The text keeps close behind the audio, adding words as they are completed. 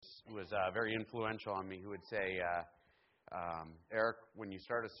was very influential on me, who would say, Eric, when you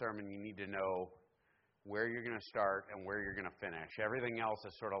start a sermon, you need to know where you're going to start and where you're going to finish. Everything else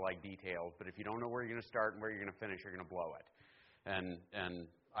is sort of like details, but if you don't know where you're going to start and where you're going to finish, you're going to blow it. And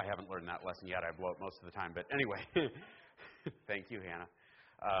I haven't learned that lesson yet. I blow it most of the time. But anyway, thank you, Hannah.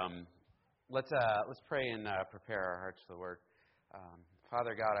 Let's pray and prepare our hearts for the Word.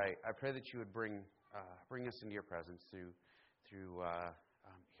 Father God, I pray that you would bring us into your presence through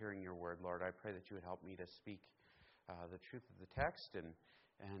hearing your Word, Lord. I pray that you would help me to speak the truth of the text and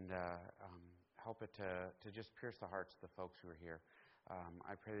help it to just pierce the hearts of the folks who are here.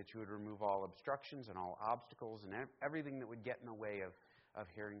 I pray that you would remove all obstructions and all obstacles and everything that would get in the way of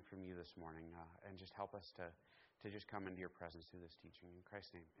hearing from you this morning, and just help us to just come into your presence through this teaching. In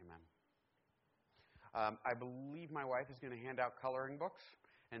Christ's name, amen. I believe my wife is going to hand out coloring books,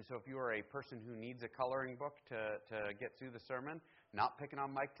 and so if you are a person who needs a coloring book to get through the sermon, not picking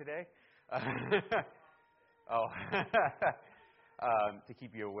on Mike today, to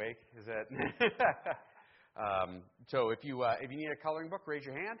keep you awake, is it? So if you need a coloring book, raise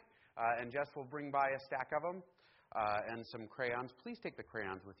your hand, and Jess will bring by a stack of them and some crayons. Please take the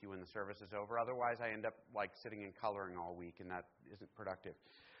crayons with you when the service is over. Otherwise, I end up like sitting and coloring all week, and that isn't productive.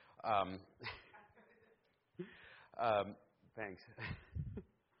 Thanks.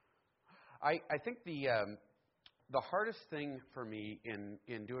 I think the hardest thing for me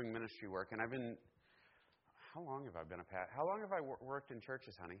in doing ministry work, and I've been. How long have I been a pastor? How long have I worked in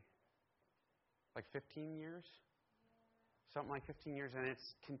churches, honey? Like 15 years? Something like 15 years. And it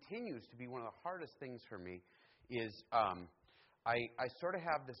continues to be one of the hardest things for me is I sort of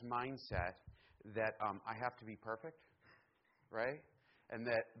have this mindset that I have to be perfect, right? And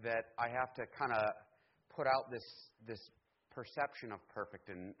that I have to kind of put out this perception of perfect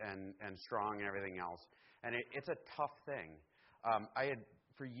and strong and everything else. And it's a tough thing. I had...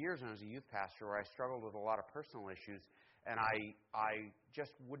 For years when I was a youth pastor where I struggled with a lot of personal issues, and I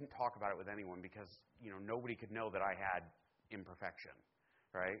just wouldn't talk about it with anyone because, nobody could know that I had imperfection,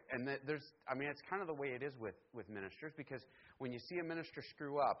 right? And it's kind of the way it is with ministers, because when you see a minister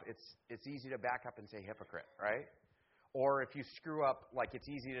screw up, it's easy to back up and say hypocrite, right? Or if you screw up, like it's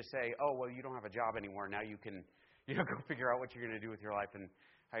easy to say, oh, well, you don't have a job anymore. Now you can, go figure out what you're going to do with your life and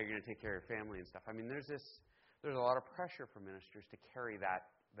how you're going to take care of your family and stuff. I mean, there's a lot of pressure for ministers to carry that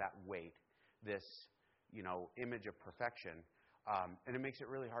weight, this, image of perfection, and it makes it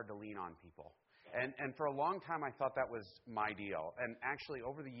really hard to lean on people. And for a long time, I thought that was my deal. And actually,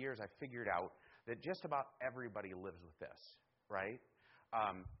 over the years, I figured out that just about everybody lives with this, right?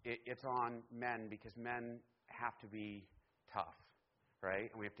 It's on men because men have to be tough,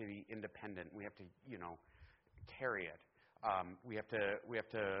 right? And we have to be independent. We have to, carry it. We have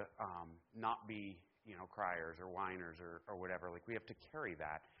to not be criers or whiners or whatever. Like, we have to carry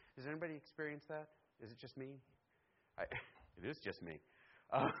that. Does anybody experience that? Is it just me? It is just me.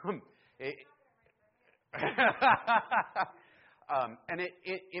 And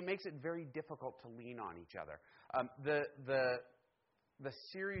it makes it very difficult to lean on each other. The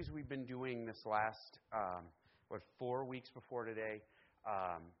series we've been doing this last, 4 weeks before today,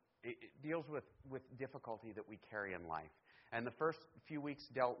 it deals with difficulty that we carry in life. And the first few weeks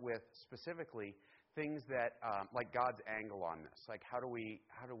dealt with specifically things that, like God's angle on this. Like, how do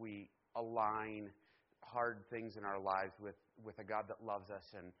we align hard things in our lives with a God that loves us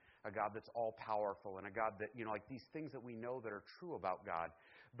and a God that's all powerful and a God that, like these things that we know that are true about God.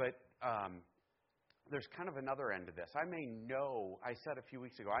 But there's kind of another end to this. I said a few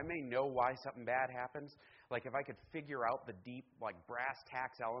weeks ago, I may know why something bad happens. Like, if I could figure out the deep, like, brass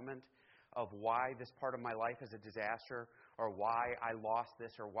tacks element of why this part of my life is a disaster, or why I lost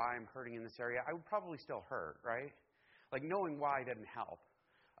this, or why I'm hurting in this area, I would probably still hurt, right? Like, knowing why didn't help.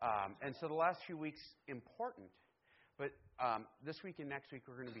 And so the last few weeks, important. But this week and next week,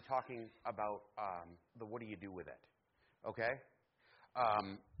 we're going to be talking about the what do you do with it, okay?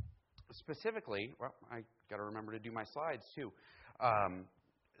 Specifically, well, I got to remember to do my slides too.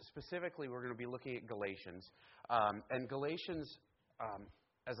 Specifically, we're going to be looking at Galatians. And Galatians,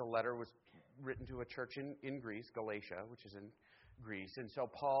 as a letter, was written to a church in Greece, Galatia, which is in Greece. And so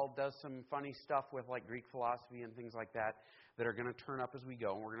Paul does some funny stuff with like Greek philosophy and things like that are going to turn up as we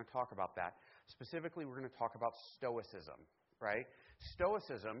go, and we're going to talk about that. Specifically, we're going to talk about Stoicism, right?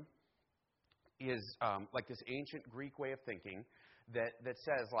 Stoicism is like this ancient Greek way of thinking that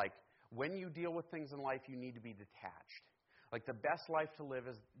says, like, when you deal with things in life, you need to be detached. Like, the best life to live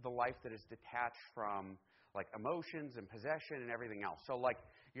is the life that is detached from, like, emotions and possession and everything else. So, like,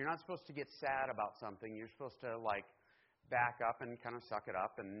 you're not supposed to get sad about something. You're supposed to, like, back up and kind of suck it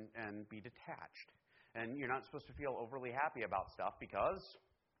up and be detached. And you're not supposed to feel overly happy about stuff because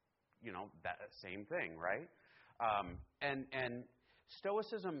that same thing, right? And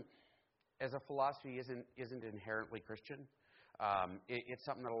Stoicism as a philosophy isn't inherently Christian. It's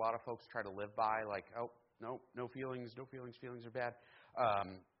something that a lot of folks try to live by, like, oh, no feelings, feelings are bad.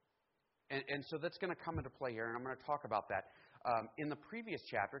 And so that's going to come into play here, and I'm going to talk about that. In the previous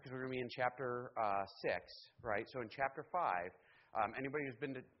chapter, because we're going to be in chapter 6, right? So in chapter 5, anybody who's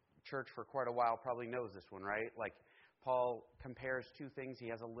been to church for quite a while probably knows this one, right? Like, Paul compares two things. He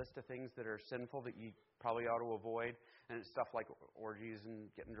has a list of things that are sinful that you probably ought to avoid, and it's stuff like orgies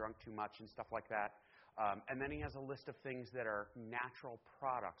and getting drunk too much and stuff like that. And then he has a list of things that are natural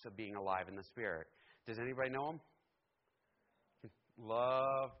products of being alive in the Spirit. Does anybody know them?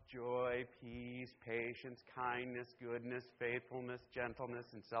 Love, joy, peace, patience, kindness, goodness, faithfulness, gentleness,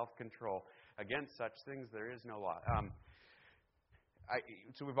 and self-control. Against such things there is no law.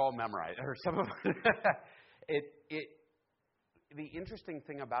 So we've all memorized, or some of it. The interesting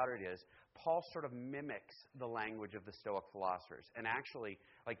thing about it is Paul sort of mimics the language of the Stoic philosophers. And actually,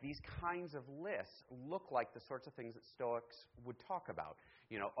 like, these kinds of lists look like the sorts of things that Stoics would talk about.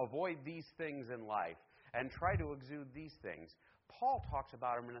 Avoid these things in life and try to exude these things. Paul talks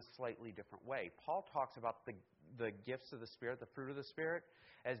about them in a slightly different way. Paul talks about the gifts of the Spirit, the fruit of the Spirit,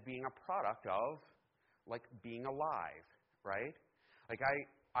 as being a product of, like, being alive, right? Like,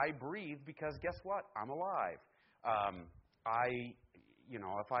 I breathe because guess what? I'm alive.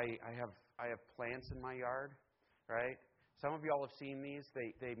 If I have plants in my yard, right? Some of y'all have seen these.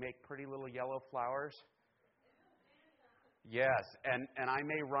 They make pretty little yellow flowers. Yes, and I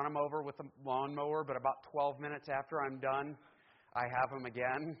may run them over with a lawnmower, but about 12 minutes after I'm done, I have them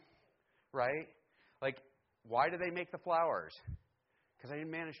again, right? Like, why do they make the flowers? Because I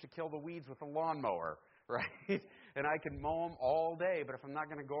didn't manage to kill the weeds with a lawnmower, right? And I can mow them all day, but if I'm not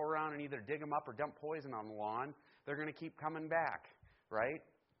going to go around and either dig them up or dump poison on the lawn, they're going to keep coming back, right?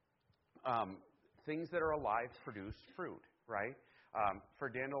 Things that are alive produce fruit, right? For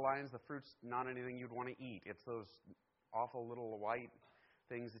dandelions, the fruit's not anything you'd want to eat. It's those awful little white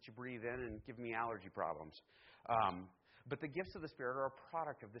things that you breathe in and give me allergy problems. But the gifts of the Spirit are a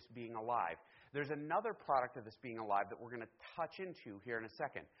product of this being alive. There's another product of this being alive that we're going to touch into here in a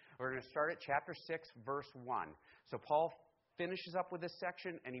second. We're going to start at chapter 6, verse 1. So Paul finishes up with this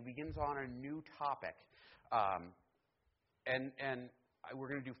section, and he begins on a new topic. And we're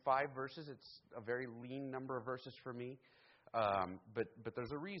going to do 5 verses. It's a very lean number of verses for me. But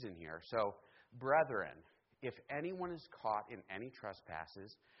there's a reason here. So, brethren, if anyone is caught in any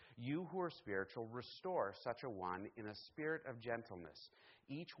trespasses, you who are spiritual, restore such a one in a spirit of gentleness,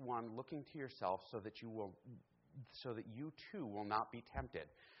 each one looking to yourself so that you too will not be tempted.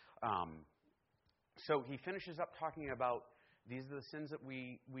 So he finishes up talking about these are the sins that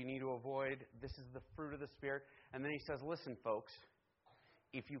we need to avoid. This is the fruit of the Spirit. And then he says, listen, folks,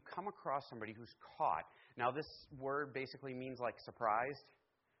 if you come across somebody who's caught. Now, this word basically means like surprised,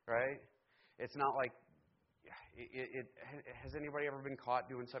 right? It's not like, has anybody ever been caught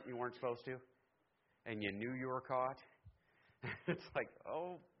doing something you weren't supposed to? And you knew you were caught? It's like,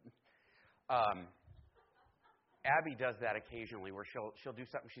 oh. Abby does that occasionally where she'll do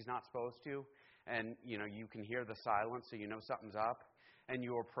something she's not supposed to. And, you can hear the silence, so you know something's up. And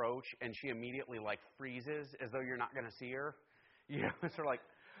you approach, and she immediately, like, freezes as though you're not going to see her. It's sort of like,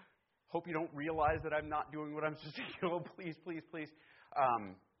 hope you don't realize that I'm not doing what I'm supposed to do. Please, please, please.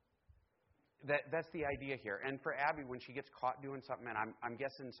 That's the idea here. And for Abby, when she gets caught doing something, and I'm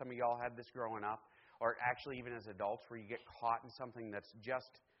guessing some of y'all had this growing up, or actually even as adults, where you get caught in something that's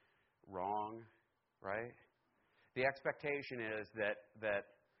just wrong, right? The expectation is that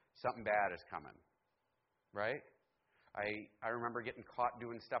something bad is coming, right? I remember getting caught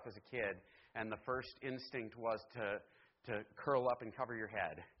doing stuff as a kid, and the first instinct was to curl up and cover your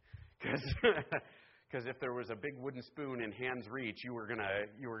head, because if there was a big wooden spoon in hand's reach, you were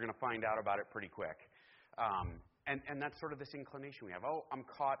gonna find out about it pretty quick. And that's sort of this inclination we have. Oh, I'm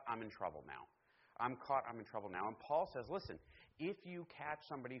caught. I'm in trouble now. I'm caught. I'm in trouble now. And Paul says, listen, if you catch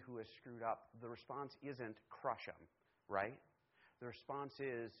somebody who has screwed up, the response isn't crush them, right? The response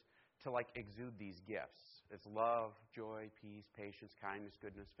is to, like, exude these gifts. It's love, joy, peace, patience, kindness,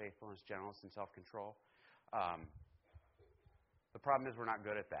 goodness, faithfulness, gentleness, and self-control. The problem is we're not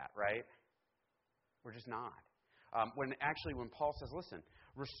good at that, right? We're just not. When Paul says, listen,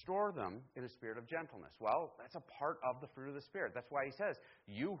 restore them in a spirit of gentleness. Well, that's a part of the fruit of the Spirit. That's why he says,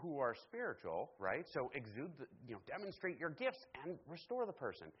 you who are spiritual, right? So demonstrate your gifts and restore the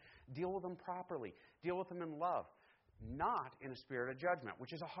person. Deal with them properly. Deal with them in love. Not in a spirit of judgment,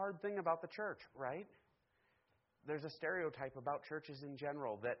 which is a hard thing about the church, right? There's a stereotype about churches in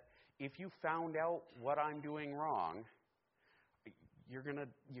general that if you found out what I'm doing wrong, you're gonna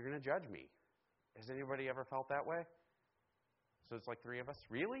judge me. Has anybody ever felt that way? So it's like 3 of us?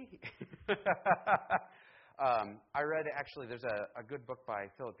 Really? I read, actually, there's a good book by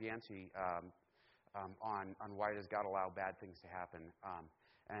Philip Yancey on why does God allow bad things to happen.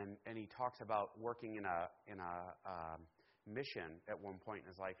 And he talks about working in a mission at one point in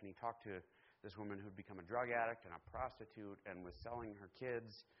his life, and he talked to this woman who'd become a drug addict and a prostitute and was selling her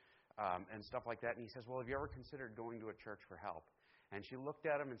kids and stuff like that. And he says, well, have you ever considered going to a church for help? And she looked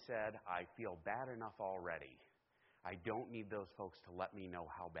at him and said, I feel bad enough already. I don't need those folks to let me know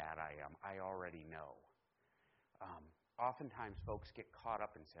how bad I am. I already know. Oftentimes, folks get caught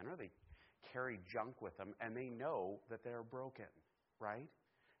up in sin, or they carry junk with them, and they know that they're broken, right?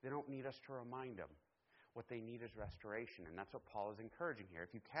 They don't need us to remind them. What they need is restoration, and that's what Paul is encouraging here.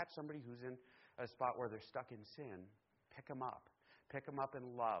 If you catch somebody who's in a spot where they're stuck in sin, pick them up. Pick them up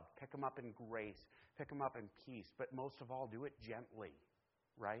in love. Pick them up in grace. Pick them up in peace. But most of all, do it gently,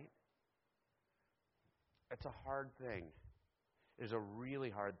 right? It's a hard thing. It's a really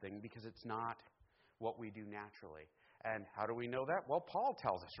hard thing because it's not what we do naturally. And how do we know that? Well, Paul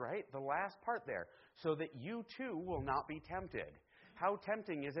tells us, right? The last part there. So that you too will not be tempted. How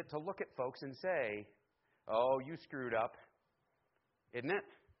tempting is it to look at folks and say, oh, you screwed up, isn't it?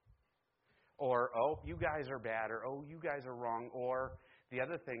 Or, oh, you guys are bad, or, oh, you guys are wrong. Or the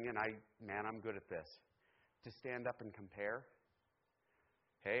other thing, and I'm good at this, to stand up and compare.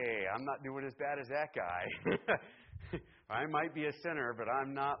 Hey, I'm not doing as bad as that guy. I might be a sinner, but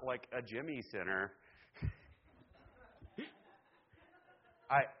I'm not like a Jimmy sinner.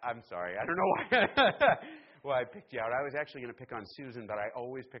 I'm sorry. I don't know why I picked you out. I was actually going to pick on Susan, but I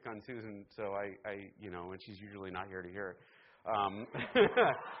always pick on Susan, so I and she's usually not here to hear it.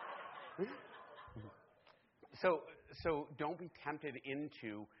 So don't be tempted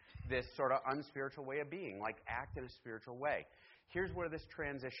into this sort of unspiritual way of being, like act in a spiritual way. Here's where this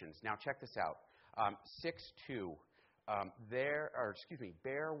transitions. Now check this out. 6:2.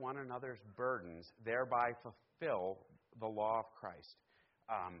 Bear one another's burdens, thereby fulfill the law of Christ.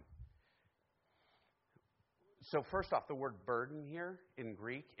 So first off, the word burden here in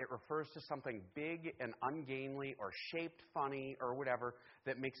Greek, it refers to something big and ungainly or shaped funny or whatever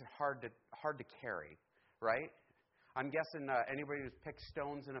that makes it hard to carry, right? I'm guessing anybody who's picked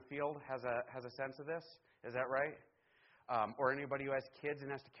stones in a field has a sense of this. Is that right? Or anybody who has kids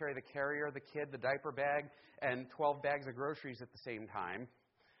and has to carry the carrier, the kid, the diaper bag, and 12 bags of groceries at the same time.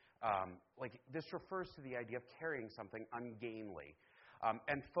 This refers to the idea of carrying something ungainly.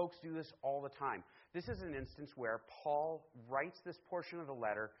 And folks do this all the time. This is an instance where Paul writes this portion of the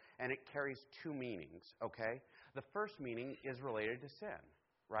letter, and it carries 2 meanings, okay? The first meaning is related to sin,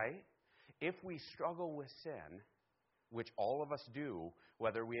 right? If we struggle with sin, which all of us do,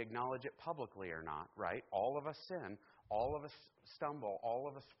 whether we acknowledge it publicly or not, right? All of us sin, all of us stumble, all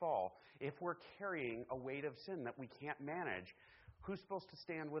of us fall. If we're carrying a weight of sin that we can't manage, who's supposed to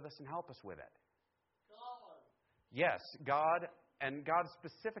stand with us and help us with it? God. Yes, God. And God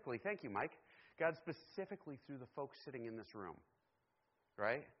specifically, thank you, Mike, God specifically through the folks sitting in this room,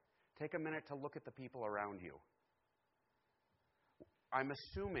 right? Take a minute to look at the people around you. I'm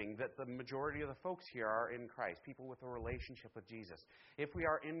assuming that the majority of the folks here are in Christ, people with a relationship with Jesus. If we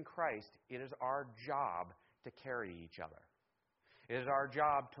are in Christ, it is our job to carry each other. It is our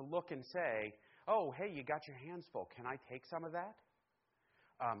job to look and say, oh, hey, you got your hands full. Can I take some of that?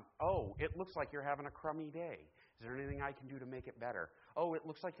 Oh, it looks like you're having a crummy day. Is there anything I can do to make it better? Oh, it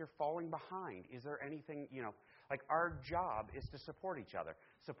looks like you're falling behind. Is there anything, our job is to support each other.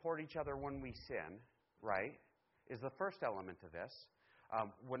 Support each other when we sin, right, is the first element of this.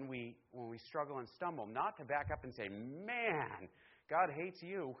 When we struggle and stumble, not to back up and say, man, God hates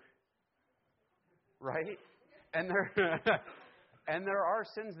you, right? And there are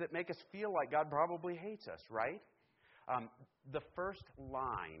sins that make us feel like God probably hates us, right? The first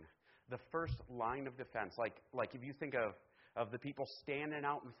line of defense, like if you think of the people standing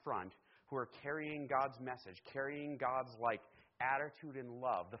out in front who are carrying God's message, carrying God's attitude and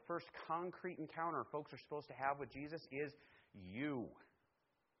love, the first concrete encounter folks are supposed to have with Jesus is you.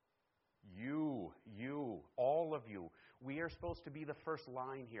 You, all of you. We are supposed to be the first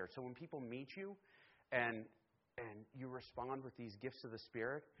line here. So when people meet you and you respond with these gifts of the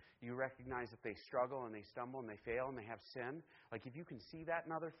Spirit, you recognize that they struggle and they stumble and they fail and they have sin. If you can see that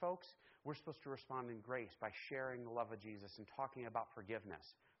in other folks, we're supposed to respond in grace by sharing the love of Jesus and talking about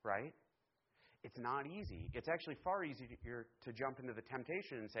forgiveness, right? It's not easy. It's actually far easier to jump into the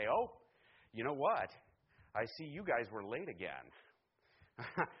temptation and say, oh, you know what? I see you guys were late again.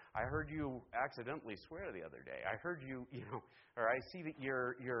 I heard you accidentally swear the other day. I heard you, or I see that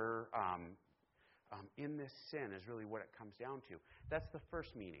you're in this sin is really what it comes down to. That's the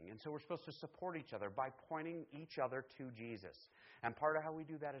first meaning. And so we're supposed to support each other by pointing each other to Jesus. And part of how we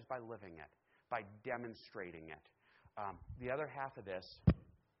do that is by living it, by demonstrating it. The other half of this,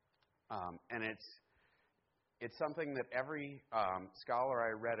 and it's something that every scholar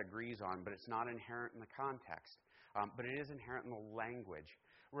I read agrees on, but it's not inherent in the context. But it is inherent in the language,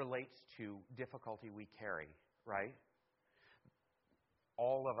 relates to difficulty we carry, right?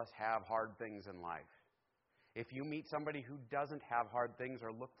 All of us have hard things in life. If you meet somebody who doesn't have hard things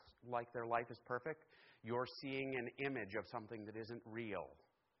or looks like their life is perfect, you're seeing an image of something that isn't real.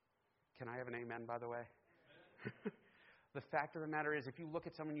 Can I have an amen, by the way? The fact of the matter is, if you look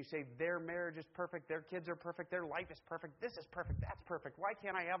at someone, you say, their marriage is perfect, their kids are perfect, their life is perfect, this is perfect, that's perfect, why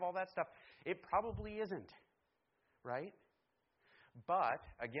can't I have all that stuff? It probably isn't, right? But,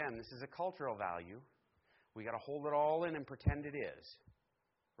 again, this is a cultural value. We got to hold it all in and pretend it is.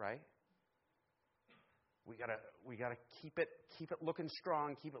 Right? We gotta keep it looking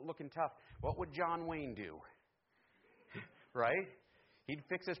strong, keep it looking tough. What would John Wayne do? Right? He'd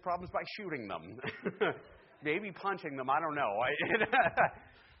fix his problems by shooting them. Maybe punching them, I don't know.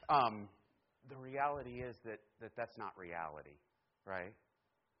 The reality is that that's not reality, right?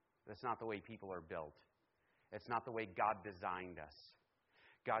 That's not the way people are built. It's not the way God designed us.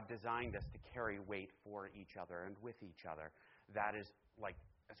 God designed us to carry weight for each other and with each other.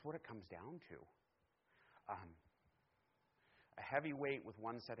 That's what it comes down to. A heavy weight with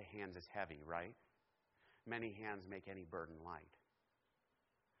one set of hands is heavy, right? Many hands make any burden light.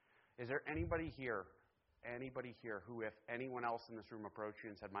 Is there anybody here who, if anyone else in this room approached you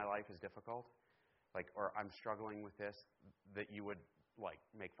and said, my life is difficult, or I'm struggling with this, that you would,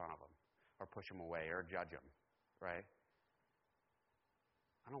 make fun of them or push them away or judge them, right?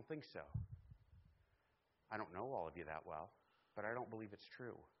 I don't think so. I don't know all of you that well, but I don't believe it's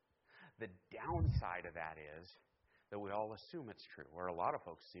true. The downside of that is that we all assume it's true, or a lot of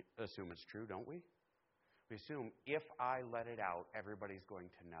folks assume it's true, don't we? We assume if I let it out, everybody's going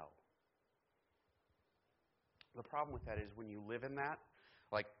to know. The problem with that is when you live in that,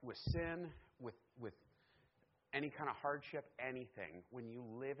 like with sin, with any kind of hardship, anything, when you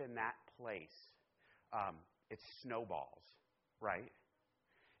live in that place, it snowballs, right?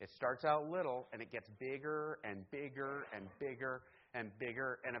 It starts out little, and it gets bigger and bigger and bigger and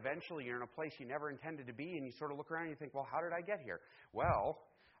bigger, and eventually you're in a place you never intended to be, and you sort of look around and you think, well, how did I get here? Well,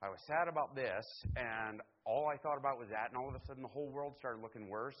 I was sad about this, and all I thought about was that, and all of a sudden the whole world started looking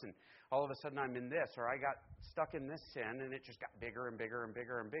worse, and all of a sudden I'm in this, or I got stuck in this sin, and it just got bigger and bigger and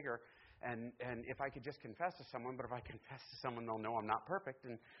bigger and bigger, and if I could just confess to someone, but if I confess to someone, they'll know I'm not perfect,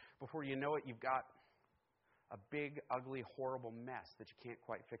 and before you know it, you've got a big, ugly, horrible mess that you can't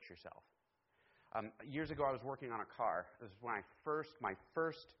quite fix yourself. Years ago, I was working on a car. This is when my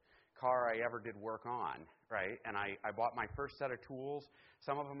first car I ever did work on, right? And I bought my first set of tools.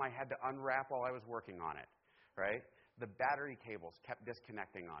 Some of them I had to unwrap while I was working on it, right? The battery cables kept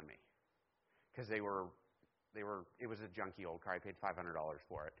disconnecting on me because it was a junky old car. I paid $500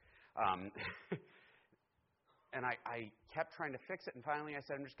 for it. And I kept trying to fix it, and finally I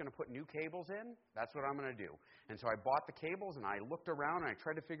said, I'm just going to put new cables in. That's what I'm going to do. And so I bought the cables, and I looked around, and I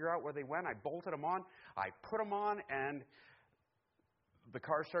tried to figure out where they went. I bolted them on. I put them on, and the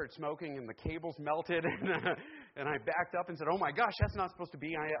car started smoking, and the cables melted, and I backed up and said, oh, my gosh, that's not supposed to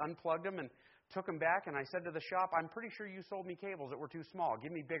be. I unplugged them and took them back, and I said to the shop, I'm pretty sure you sold me cables that were too small.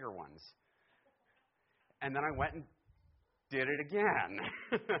 Give me bigger ones. And then I went and did it again.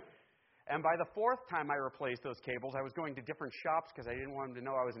 And by the fourth time I replaced those cables, I was going to different shops because I didn't want them to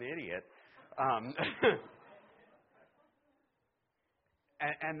know I was an idiot.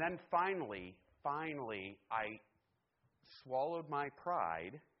 And then finally, I swallowed my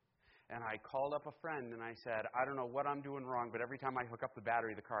pride, and I called up a friend, and I said, I don't know what I'm doing wrong, but every time I hook up the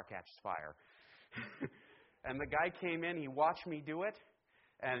battery, the car catches fire. And the guy came in, he watched me do it,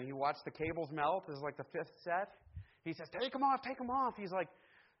 and he watched the cables melt. This is like the fifth set. He says, take them off. He's like,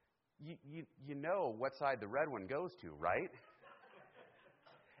 you know what side the red one goes to, right?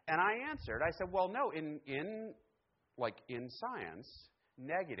 And I answered. I said, well, no, in science,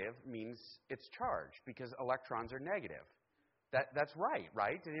 negative means it's charged because electrons are negative. That's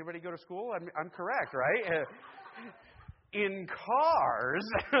right? Did anybody go to school? I'm correct, right? In cars,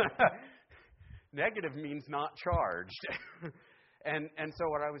 negative means not charged. And so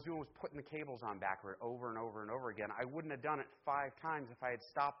what I was doing was putting the cables on backward over and over and over again. I wouldn't have done it 5 times if I had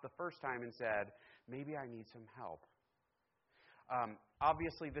stopped the first time and said, maybe I need some help.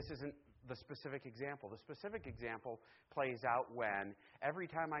 Obviously, this isn't the specific example. The specific example plays out when every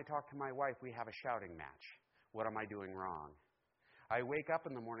time I talk to my wife, we have a shouting match. What am I doing wrong? I wake up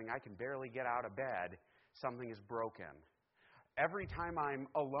in the morning, I can barely get out of bed. Something is broken. Every time I'm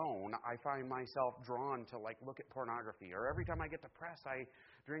alone, I find myself drawn to look at pornography. Or every time I get depressed, I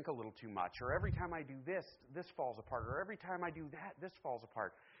drink a little too much. Or every time I do this falls apart. Or every time I do that, this falls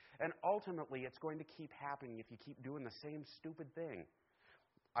apart. And ultimately, it's going to keep happening if you keep doing the same stupid thing.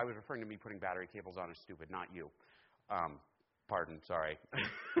 I was referring to me putting battery cables on as stupid, not you. Pardon, sorry.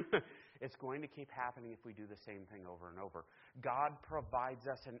 It's going to keep happening if we do the same thing over and over. God provides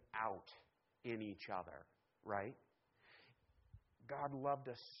us an out in each other, right? God loved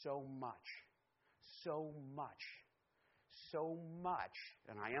us so much, so much, so much,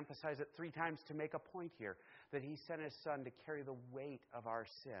 and I emphasize it 3 times to make a point here, that He sent His Son to carry the weight of our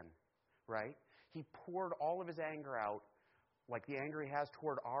sin, right? He poured all of His anger out, like the anger He has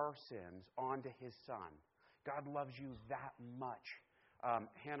toward our sins, onto His Son. God loves you that much.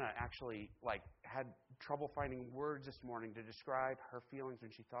 Hannah actually had trouble finding words this morning to describe her feelings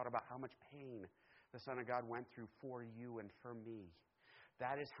when she thought about how much pain the Son of God went through for you and for me.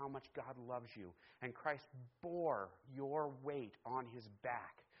 That is how much God loves you. And Christ bore your weight on His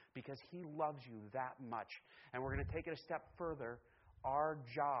back because He loves you that much. And we're going to take it a step further. Our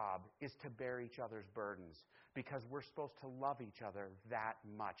job is to bear each other's burdens because we're supposed to love each other that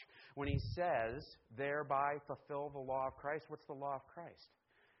much. When He says, thereby fulfill the law of Christ, what's the law of Christ?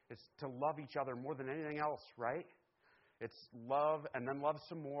 It's to love each other more than anything else, right? It's love and then love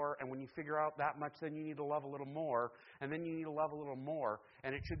some more. And when you figure out that much, then you need to love a little more. And then you need to love a little more.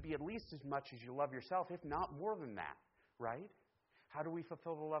 And it should be at least as much as you love yourself, if not more than that, right? How do we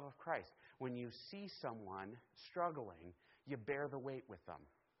fulfill the love of Christ? When you see someone struggling, you bear the weight with them.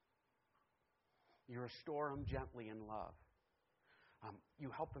 You restore them gently in love.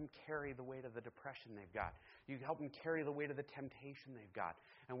 You help them carry the weight of the depression they've got. You help them carry the weight of the temptation they've got.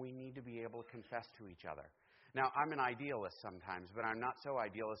 And we need to be able to confess to each other. Now, I'm an idealist sometimes, but I'm not so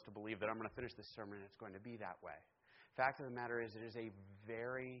idealist to believe that I'm going to finish this sermon and it's going to be that way. Fact of the matter is, it is a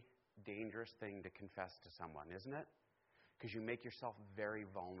very dangerous thing to confess to someone, isn't it? Because you make yourself very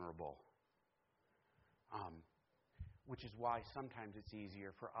vulnerable. Which is why sometimes it's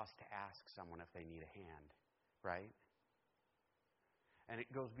easier for us to ask someone if they need a hand, right? And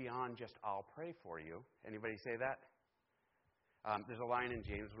it goes beyond just, I'll pray for you. Anybody say that? There's a line in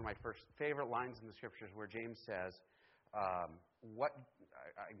James, one of my first favorite lines in the Scriptures, where James says, I'm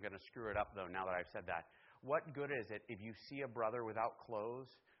going to screw it up, though, now that I've said that. What good is it if you see a brother without clothes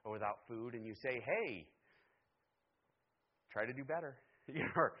or without food and you say, hey, try to do better?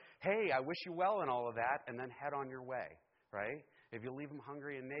 Or, hey, I wish you well and all of that, and then head on your way, right? If you leave them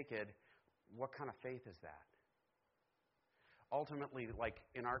hungry and naked, what kind of faith is that? Ultimately,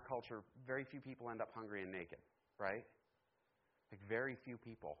 in our culture, very few people end up hungry and naked, right? Very few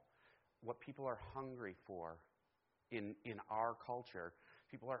people. What people are hungry for in our culture,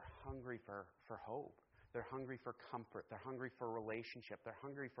 people are hungry for hope. They're hungry for comfort. They're hungry for relationship. They're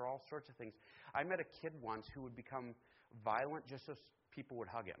hungry for all sorts of things. I met a kid once who would become violent just so people would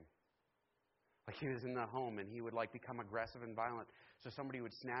hug him. He was in the home and he would become aggressive and violent. So somebody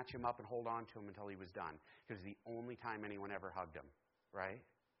would snatch him up and hold on to him until he was done. It was the only time anyone ever hugged him, right?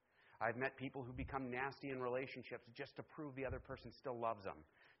 I've met people who become nasty in relationships just to prove the other person still loves them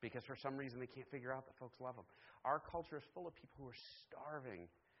because for some reason they can't figure out that folks love them. Our culture is full of people who are starving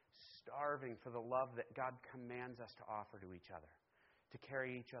for the love that God commands us to offer to each other, to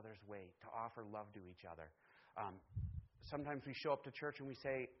carry each other's weight, to offer love to each other. Sometimes we show up to church and we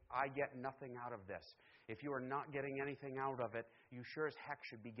say, I get nothing out of this. If you are not getting anything out of it, you sure as heck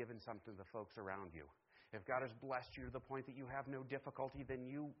should be giving something to the folks around you. If God has blessed you to the point that you have no difficulty, then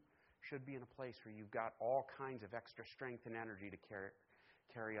you should be in a place where you've got all kinds of extra strength and energy to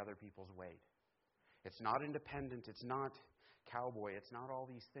carry other people's weight. It's not independent. It's not cowboy. It's not all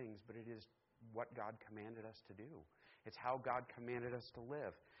these things, but it is what God commanded us to do. It's how God commanded us to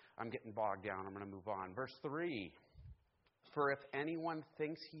live. I'm getting bogged down. I'm going to move on. Verse 3. For if anyone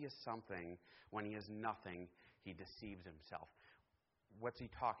thinks he is something when he is nothing, he deceives himself. What's he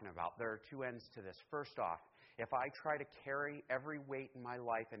talking about? There are 2 ends to this. First off, if I try to carry every weight in my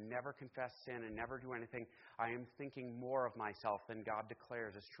life and never confess sin and never do anything, I am thinking more of myself than God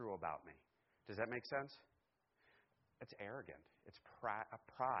declares is true about me. Does that make sense? It's arrogant. It's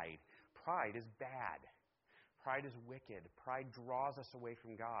pride. Pride is bad. Pride is wicked. Pride draws us away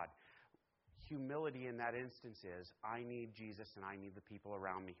from God. Humility in that instance is, I need Jesus and I need the people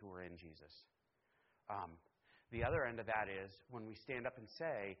around me who are in Jesus. The other end of that is when we stand up and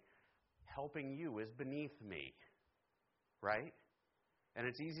say, helping you is beneath me, right? And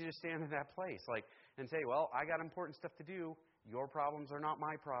it's easy to stand in that place and say, well, I got important stuff to do. Your problems are not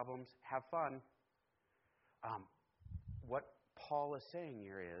my problems. Have fun. What Paul is saying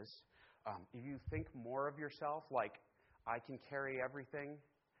here is, if you think more of yourself like, I can carry everything,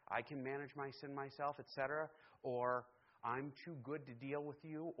 I can manage my sin myself, etc., or I'm too good to deal with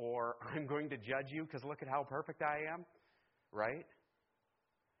you, or I'm going to judge you because look at how perfect I am, right?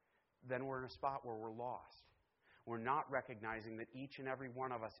 Then we're in a spot where we're lost. We're not recognizing that each and every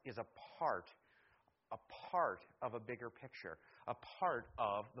one of us is a part of a bigger picture, a part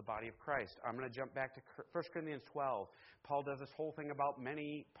of the body of Christ. I'm going to jump back to 1 Corinthians 12. Paul does this whole thing about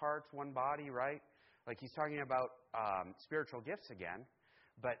many parts, one body, right? Like he's talking about spiritual gifts again.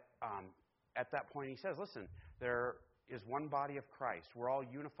 But at that point he says, listen, there is one body of Christ. We're all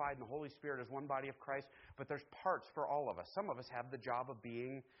unified in the Holy Spirit as one body of Christ, but there's parts for all of us. Some of us have the job of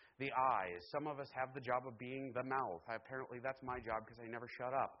being the eyes. Some of us have the job of being the mouth. Apparently that's my job because I never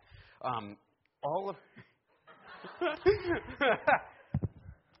shut up.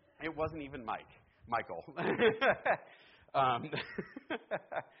 It wasn't even Michael.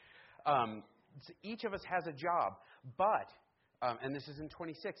 Each of us has a job, but, and this is in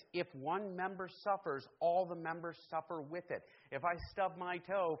 26, if one member suffers, all the members suffer with it. If I stub my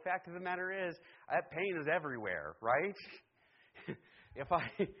toe, fact of the matter is, that pain is everywhere, right?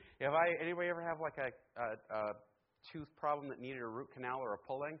 Anybody ever have like a tooth problem that needed a root canal or a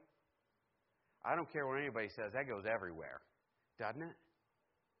pulling? I don't care what anybody says, that goes everywhere, doesn't it?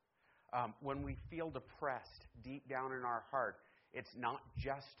 When we feel depressed deep down in our heart, it's not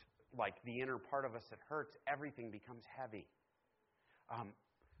just like the inner part of us that hurts, everything becomes heavy.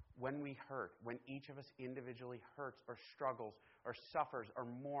 When we hurt, when each of us individually hurts or struggles or suffers or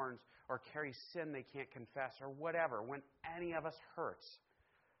mourns or carries sin they can't confess or whatever, when any of us hurts,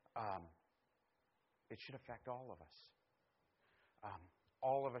 it should affect all of us.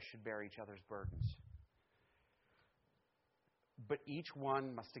 All of us should bear each other's burdens. But each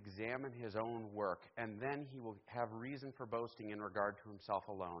one must examine his own work, and then he will have reason for boasting in regard to himself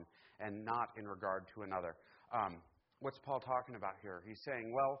alone, and not in regard to another. What's Paul talking about here? He's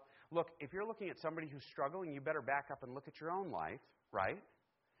saying, well, look, if you're looking at somebody who's struggling, you better back up and look at your own life, right?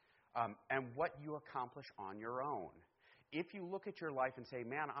 And what you accomplish on your own. If you look at your life and say,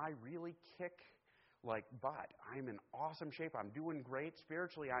 man, I really kick like butt. I'm in awesome shape. I'm doing great.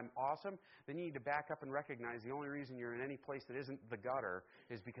 Spiritually, I'm awesome. Then you need to back up and recognize the only reason you're in any place that isn't the gutter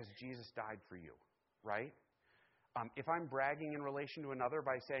is because Jesus died for you, right? If I'm bragging in relation to another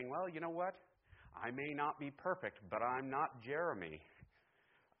by saying, well, you know what? I may not be perfect, but I'm not Jeremy.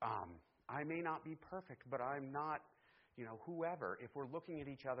 I may not be perfect, but I'm not, whoever. If we're looking at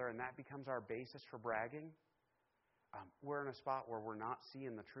each other and that becomes our basis for bragging, we're in a spot where we're not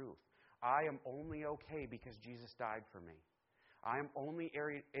seeing the truth. I am only okay because Jesus died for me. I am only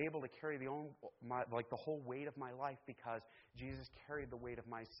able to carry the whole weight of my life because Jesus carried the weight of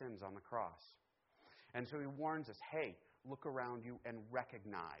my sins on the cross. And so he warns us, hey, look around you and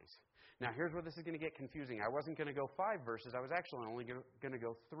recognize. Now, here's where this is going to get confusing. I wasn't going to go 5 verses. I was actually only going to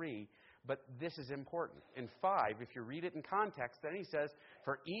go 3. But this is important. In 5, if you read it in context, then he says,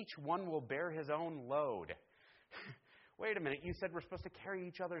 for each one will bear his own load. Wait a minute, you said we're supposed to carry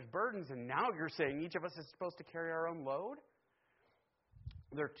each other's burdens, and now you're saying each of us is supposed to carry our own load?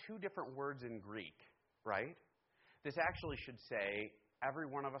 There are 2 different words in Greek, right? This actually should say every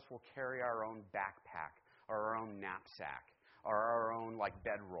one of us will carry our own backpack or our own knapsack or our own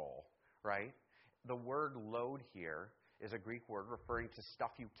bedroll, right? The word load here is a Greek word referring to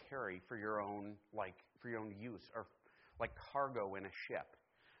stuff you carry for your own use, or like cargo in a ship.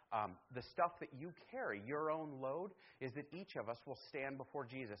 The stuff that you carry, your own load, is that each of us will stand before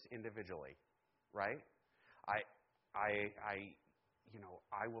Jesus individually, right? I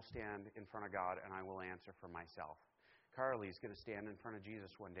will stand in front of God and I will answer for myself. Carly's going to stand in front of Jesus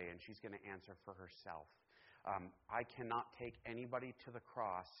one day and she's going to answer for herself. I cannot take anybody to the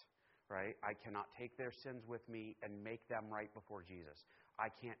cross, right? I cannot take their sins with me and make them right before Jesus. I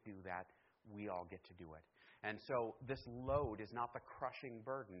can't do that. We all get to do it. And so this load is not the crushing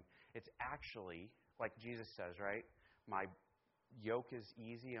burden. It's actually, like Jesus says, right? My yoke is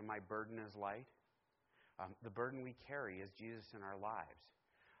easy and my burden is light. The burden we carry is Jesus in our lives.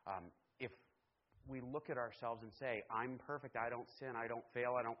 If we look at ourselves and say, I'm perfect, I don't sin, I don't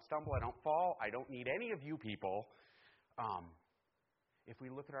fail, I don't stumble, I don't fall, I don't need any of you people. If we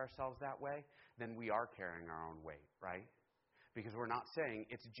look at ourselves that way, then we are carrying our own weight, right? Because we're not saying,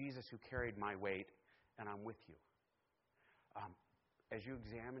 it's Jesus who carried my weight, and I'm with you. As you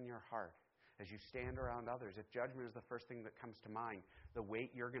examine your heart, as you stand around others, if judgment is the first thing that comes to mind, the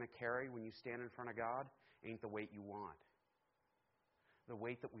weight you're going to carry when you stand in front of God ain't the weight you want. The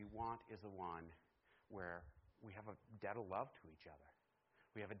weight that we want is the one where we have a debt of love to each other.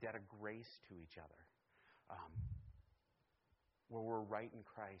 We have a debt of grace to each other. where we're right in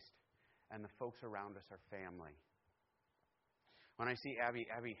Christ and the folks around us are family. When I see Abby,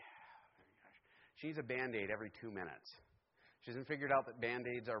 she needs a Band-Aid every 2 minutes. She hasn't figured out that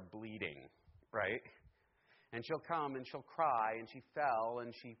Band-Aids are bleeding, right? And she'll come and she'll cry and she fell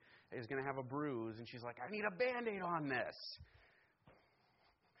and she is going to have a bruise and she's like, I need a Band-Aid on this.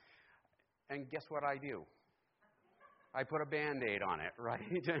 And guess what I do? I put a Band-Aid on it, right?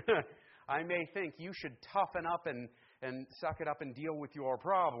 I may think you should toughen up and suck it up and deal with your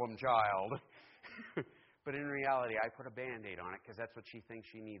problem, child. But in reality, I put a Band-Aid on it because that's what she thinks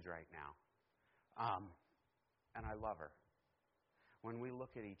she needs right now. And I love her. When we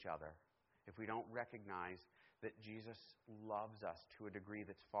look at each other, if we don't recognize that Jesus loves us to a degree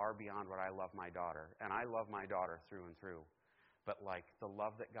that's far beyond what I love my daughter, and I love my daughter through and through, but like the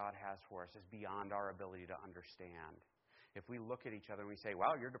love that God has for us is beyond our ability to understand. If we look at each other and we say,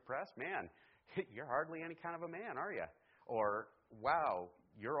 wow, you're depressed? Man, you're hardly any kind of a man, are you? Or, wow,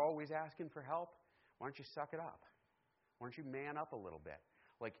 you're always asking for help? Why don't you suck it up? Why don't you man up a little bit?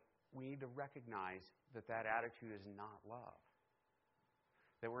 Like, we need to recognize that that attitude is not love.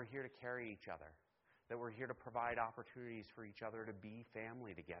 That we're here to carry each other. That we're here to provide opportunities for each other to be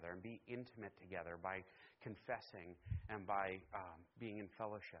family together and be intimate together by confessing and by being in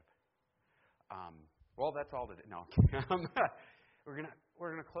fellowship. Well, that's all today. No, we're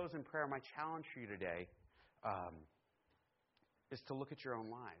gonna close in prayer. My challenge for you today is to look at your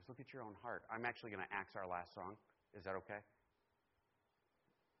own lives, look at your own heart. I'm actually going to axe our last song. Is that okay?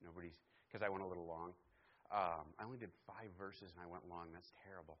 Nobody's, because I went a little long. I only did 5 verses and I went long. That's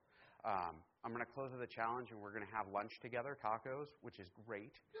terrible. I'm going to close with a challenge, and we're going to have lunch together, tacos, which is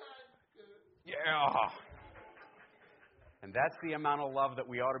great. Yeah. And that's the amount of love that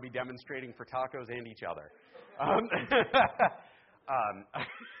we ought to be demonstrating for tacos and each other.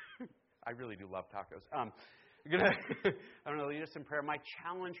 I really do love tacos. I'm going to lead us in prayer. My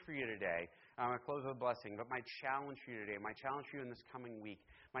challenge for you today, I'm going to close with a blessing, but my challenge for you today, my challenge for you in this coming week,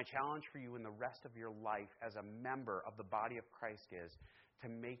 my challenge for you in the rest of your life as a member of the body of Christ is to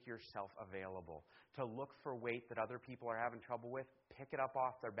make yourself available, to look for weight that other people are having trouble with, pick it up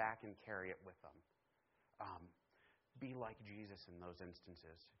off their back and carry it with them. Be like Jesus in those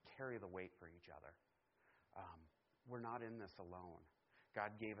instances. Carry the weight for each other. We're not in this alone.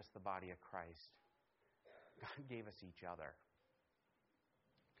 God gave us the body of Christ. God gave us each other.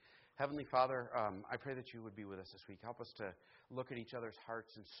 Heavenly Father, I pray that you would be with us this week. Help us to look at each other's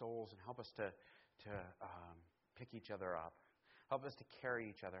hearts and souls and help us to pick each other up. Help us to carry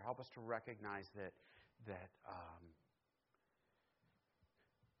each other. Help us to recognize that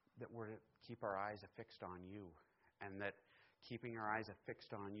we're to keep our eyes affixed on you, and that keeping our eyes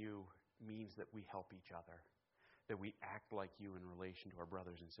affixed on you means that we help each other, that we act like you in relation to our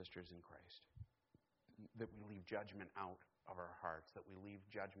brothers and sisters in Christ, that we leave judgment out of our hearts, that we leave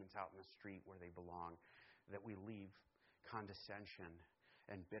judgments out in the street where they belong, that we leave condescension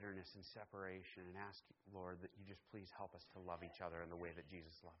and bitterness and separation, and ask, Lord, that you just please help us to love each other in the way that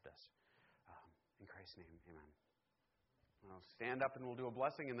Jesus loved us. In Christ's name, amen. I'll stand up and we'll do a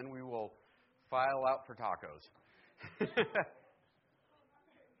blessing, and then we will file out for tacos.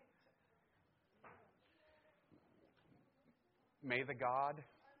 May the God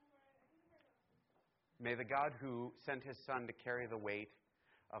who sent his Son to carry the weight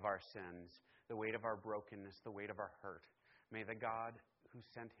of our sins, the weight of our brokenness, the weight of our hurt, may the God who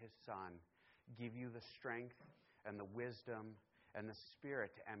sent his Son give you the strength and the wisdom and the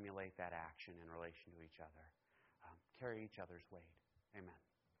spirit to emulate that action in relation to each other. Carry each other's weight. Amen.